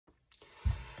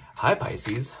Hi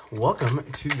Pisces, welcome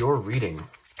to your reading.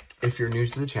 If you're new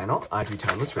to the channel, I do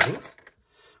timeless readings,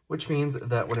 which means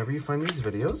that whenever you find these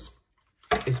videos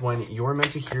is when you're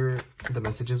meant to hear the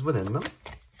messages within them.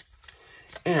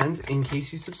 And in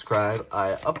case you subscribe,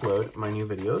 I upload my new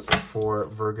videos for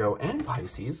Virgo and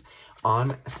Pisces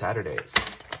on Saturdays.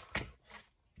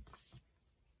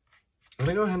 I'm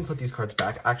going to go ahead and put these cards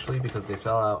back, actually, because they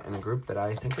fell out in a group that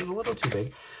I think is a little too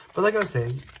big. But like I was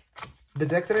saying, the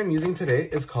deck that I'm using today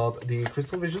is called the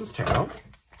Crystal Visions Tarot.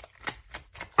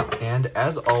 And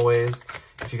as always,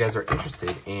 if you guys are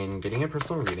interested in getting a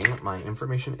personal reading, my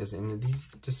information is in the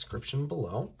description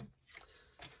below.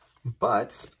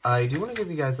 But I do want to give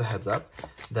you guys a heads up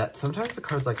that sometimes the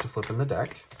cards like to flip in the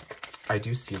deck. I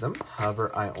do see them.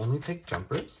 However, I only take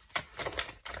jumpers.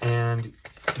 And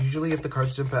usually if the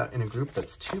cards jump out in a group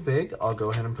that's too big, I'll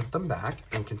go ahead and put them back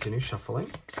and continue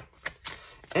shuffling.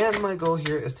 And my goal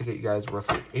here is to get you guys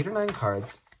roughly 8 or 9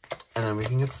 cards, and then we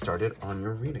can get started on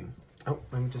your reading. Oh,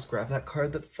 let me just grab that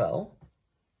card that fell.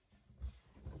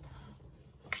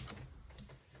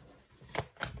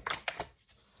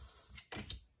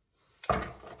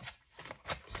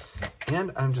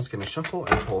 And I'm just going to shuffle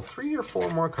and pull 3 or 4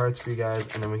 more cards for you guys,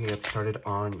 and then we can get started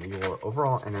on your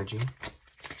overall energy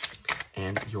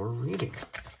and your reading.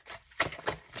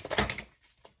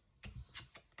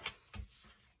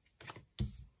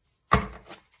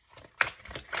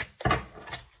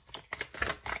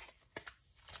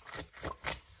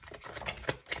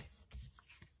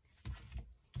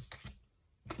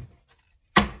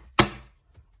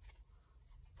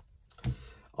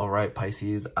 All right,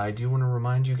 Pisces, I do want to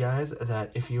remind you guys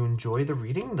that if you enjoy the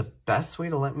reading, the best way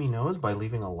to let me know is by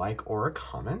leaving a like or a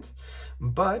comment.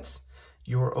 But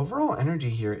your overall energy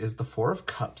here is the Four of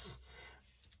Cups,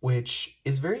 which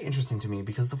is very interesting to me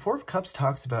because the Four of Cups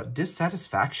talks about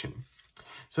dissatisfaction.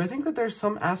 So I think that there's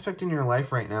some aspect in your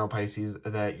life right now, Pisces,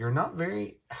 that you're not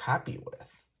very happy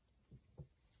with.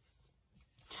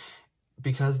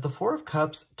 Because the Four of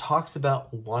Cups talks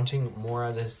about wanting more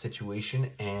out of this situation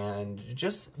and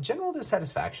just general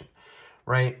dissatisfaction,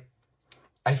 right?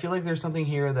 I feel like there's something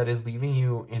here that is leaving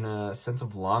you in a sense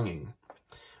of longing,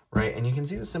 right? And you can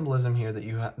see the symbolism here that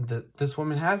you have. This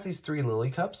woman has these 3 lily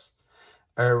cups,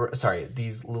 or sorry,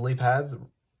 these lily pads,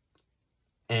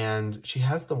 and she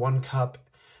has the 1 cup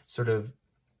sort of.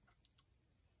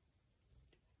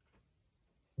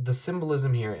 The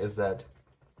symbolism here is that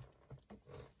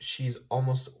she's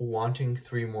almost wanting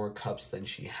 3 more cups than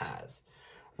she has,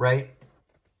 right?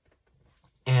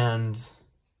 And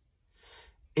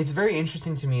it's very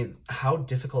interesting to me how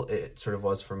difficult it sort of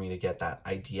was for me to get that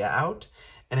idea out.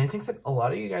 And I think that a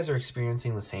lot of you guys are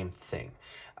experiencing the same thing.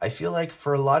 I feel like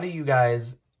for a lot of you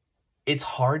guys, it's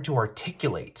hard to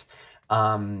articulate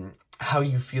how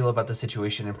you feel about the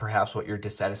situation and perhaps what your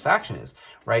dissatisfaction is,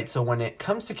 right? So when it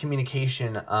comes to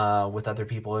communication with other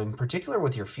people, in particular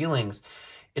with your feelings,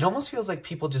 it almost feels like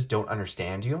people just don't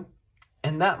understand you.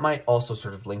 And that might also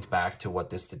sort of link back to what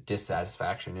this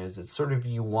dissatisfaction is. It's sort of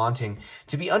you wanting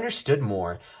to be understood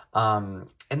more. And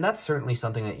that's certainly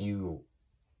something that you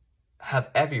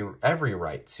have every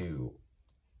right to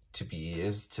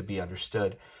be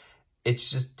understood. It's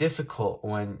just difficult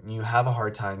when you have a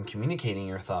hard time communicating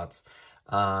your thoughts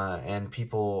and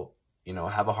people, you know,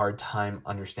 have a hard time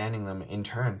understanding them in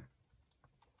turn.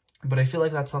 But I feel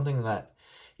like that's something that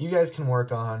you guys can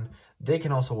work on, they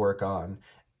can also work on,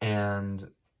 and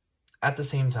at the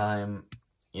same time,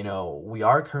 you know, we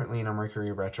are currently in a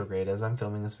Mercury retrograde as I'm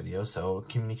filming this video, so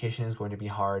communication is going to be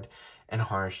hard and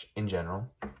harsh in general.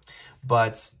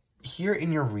 But here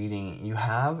in your reading, you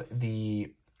have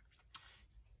the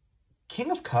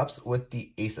King of Cups with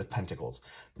the Ace of Pentacles.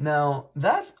 Now,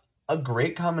 that's a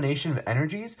great combination of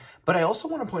energies, but I also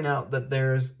want to point out that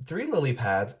there's 3 lily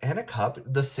pads and a cup,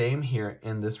 the same here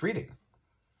in this reading.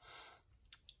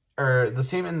 Or the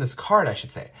same in this card, I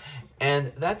should say.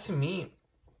 And that to me,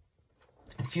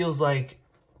 it feels like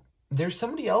there's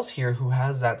somebody else here who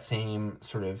has that same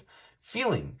sort of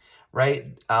feeling,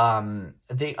 right?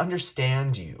 They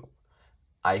understand you,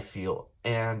 I feel.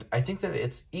 And I think that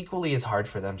it's equally as hard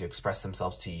for them to express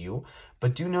themselves to you,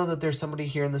 but do know that there's somebody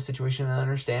here in this situation that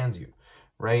understands you,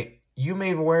 right? You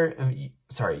may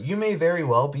very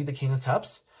well be the King of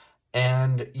Cups,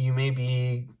 and you may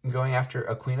be going after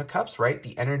a Queen of Cups, right?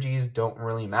 The energies don't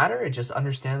really matter. Just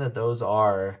understand that those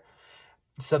are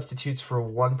substitutes for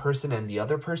one person and the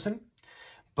other person.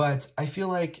 But I feel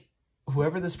like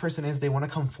whoever this person is, they want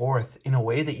to come forth in a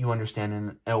way that you understand,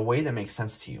 in a way that makes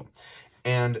sense to you.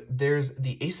 And there's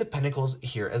the Ace of Pentacles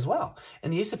here as well.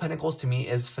 And the Ace of Pentacles to me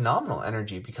is phenomenal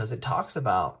energy because it talks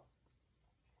about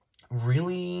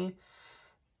really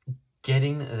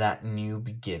getting that new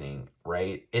beginning,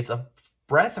 right? It's a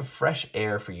breath of fresh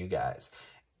air for you guys.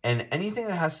 And anything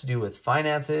that has to do with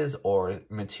finances or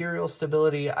material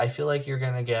stability, I feel like you're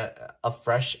going to get a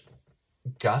fresh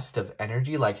gust of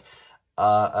energy, like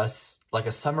a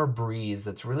summer breeze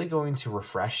that's really going to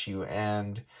refresh you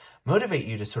and motivate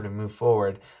you to sort of move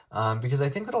forward. Because I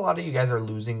think that a lot of you guys are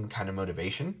losing kind of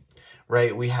motivation,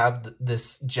 right? We have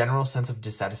this general sense of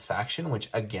dissatisfaction, which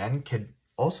again could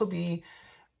also be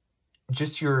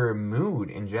just your mood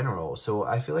in general. So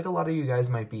I feel like a lot of you guys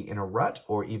might be in a rut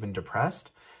or even depressed.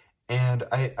 And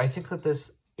I think that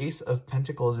this Ace of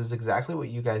Pentacles is exactly what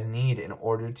you guys need in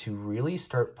order to really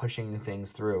start pushing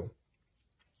things through.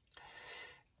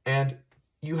 And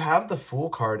you have the Fool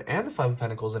card and the Five of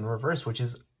Pentacles in reverse, which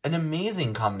is an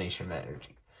amazing combination of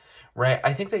energy, right?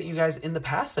 I think that you guys in the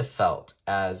past have felt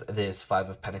as this Five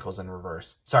of Pentacles in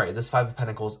reverse. Sorry, this Five of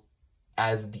Pentacles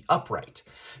as the upright,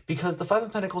 because the Five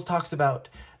of Pentacles talks about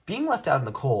being left out in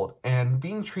the cold and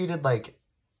being treated like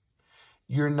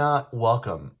you're not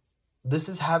welcome. This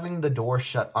is having the door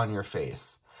shut on your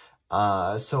face.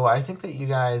 So I think that you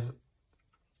guys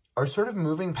are sort of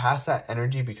moving past that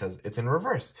energy because it's in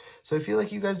reverse. So I feel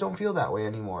like you guys don't feel that way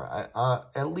anymore.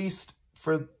 At least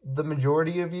for the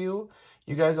majority of you,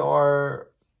 you guys are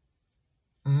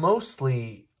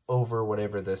mostly over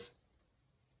whatever this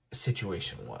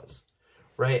situation was.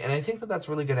 Right? And I think that that's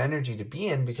really good energy to be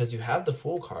in because you have the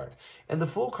Fool card. And the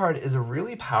Fool card is a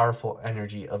really powerful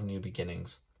energy of new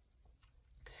beginnings.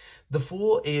 The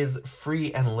Fool is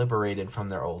free and liberated from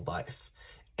their old life.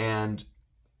 And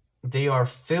they are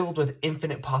filled with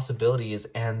infinite possibilities.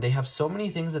 And they have so many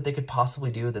things that they could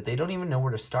possibly do that they don't even know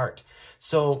where to start.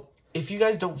 So if you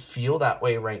guys don't feel that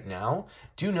way right now,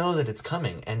 do know that it's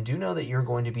coming. And do know that you're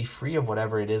going to be free of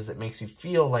whatever it is that makes you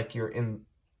feel like you're in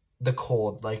the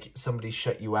cold, like somebody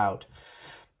shut you out.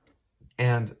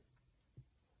 And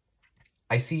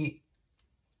I see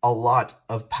a lot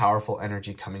of powerful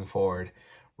energy coming forward,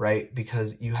 right?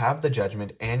 Because you have the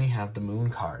Judgment and you have the Moon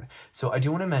card. So I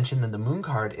do want to mention that the Moon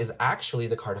card is actually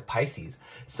the card of Pisces.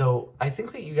 So I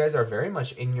think that you guys are very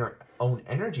much in your own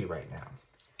energy right now.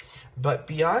 But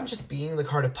beyond just being the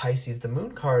card of Pisces, the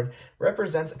Moon card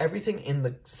represents everything in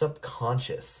the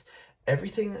subconscious.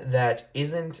 Everything that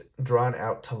isn't drawn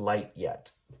out to light yet.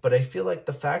 But I feel like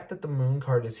the fact that the Moon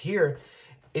card is here,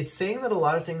 it's saying that a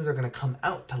lot of things are going to come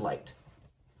out to light,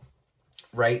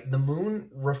 right? The moon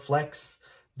reflects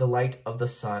the light of the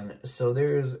sun. So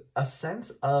there's a sense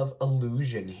of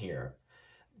illusion here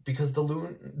because the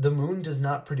moon does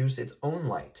not produce its own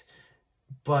light.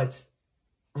 But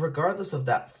regardless of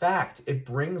that fact, it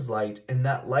brings light, and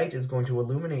that light is going to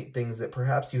illuminate things that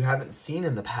perhaps you haven't seen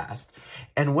in the past.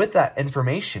 And with that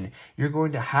information, you're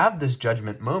going to have this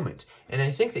judgment moment. And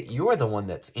I think that you're the one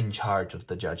that's in charge of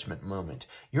the judgment moment.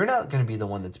 You're not going to be the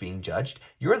one that's being judged.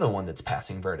 You're the one that's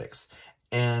passing verdicts.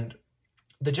 And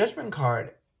the Judgment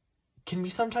card can be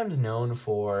sometimes known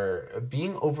for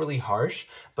being overly harsh,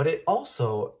 but it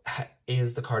also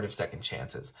is the card of second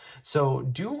chances. So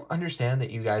do understand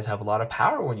that you guys have a lot of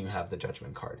power when you have the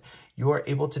Judgment card. You are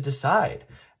able to decide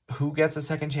who gets a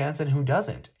second chance and who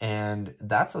doesn't. And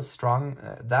that's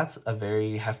a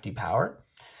very hefty power.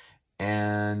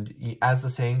 And as the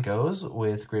saying goes,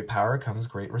 with great power comes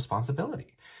great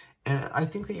responsibility. And I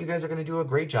think that you guys are going to do a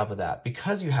great job of that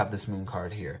because you have this Moon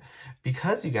card here,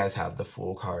 because you guys have the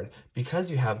Fool card, because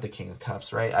you have the King of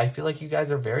Cups, right? I feel like you guys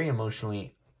are very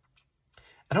emotionally,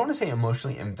 I don't want to say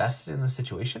emotionally invested in the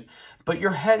situation, but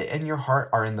your head and your heart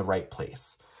are in the right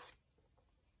place.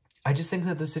 I just think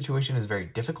that this situation is very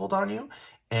difficult on you,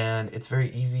 and it's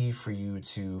very easy for you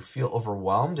to feel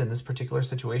overwhelmed in this particular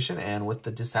situation. And with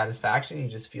the dissatisfaction, you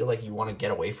just feel like you want to get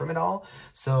away from it all.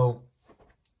 So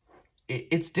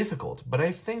it's difficult, but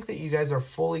I think that you guys are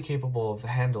fully capable of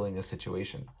handling the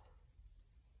situation.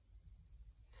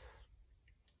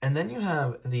 And then you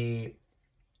have the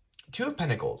Two of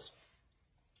Pentacles,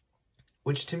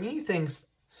 which to me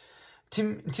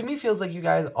feels like you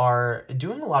guys are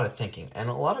doing a lot of thinking and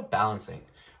a lot of balancing,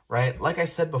 right? Like I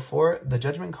said before, the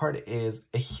Judgment card is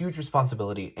a huge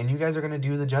responsibility, and you guys are going to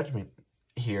do the judgment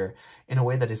here in a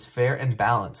way that is fair and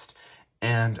balanced.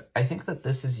 And I think that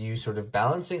this is you sort of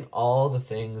balancing all the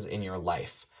things in your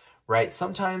life, right?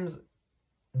 Sometimes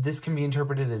this can be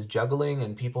interpreted as juggling,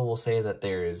 and people will say that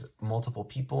there's multiple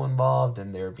people involved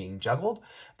and they're being juggled.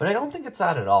 But I don't think it's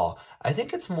that at all. I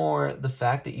think it's more the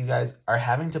fact that you guys are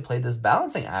having to play this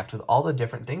balancing act with all the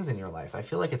different things in your life. I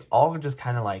feel like it's all just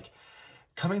kind of like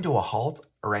coming to a halt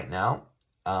right now.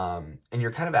 And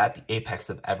you're kind of at the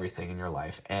apex of everything in your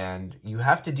life, and you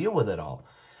have to deal with it all.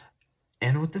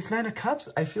 And with this Nine of Cups,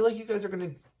 I feel like you guys are going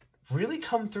to really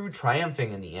come through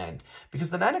triumphing in the end, because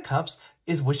the Nine of Cups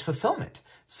is wish fulfillment.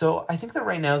 So I think that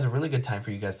right now is a really good time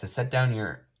for you guys to set down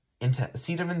your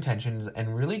seat of intentions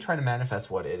and really try to manifest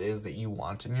what it is that you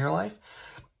want in your life,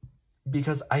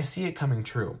 because I see it coming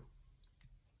true.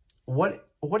 What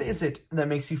is it that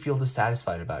makes you feel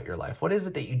dissatisfied about your life? What is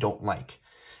it that you don't like?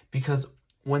 Because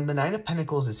when the Nine of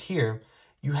Pentacles is here,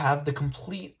 you have the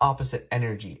complete opposite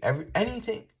energy.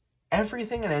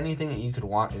 Everything and anything that you could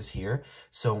want is here.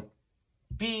 So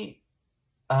be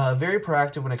very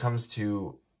proactive when it comes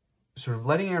to sort of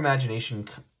letting your imagination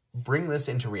bring this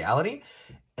into reality,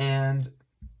 and,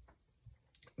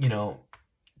 you know,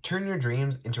 turn your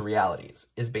dreams into realities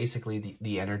is basically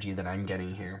the energy that I'm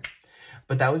getting here.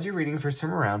 But that was your reading for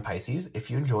Summer Around, Pisces. If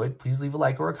you enjoyed, please leave a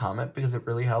like or a comment, because it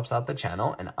really helps out the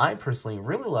channel. And I personally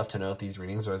really love to know if these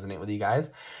readings resonate with you guys.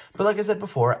 But like I said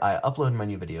before, I upload my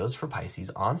new videos for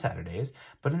Pisces on Saturdays.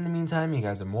 But in the meantime, you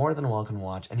guys are more than welcome to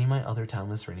watch any of my other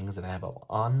timeless readings that I have up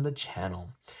on the channel.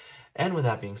 And with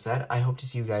that being said, I hope to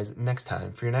see you guys next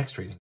time for your next reading.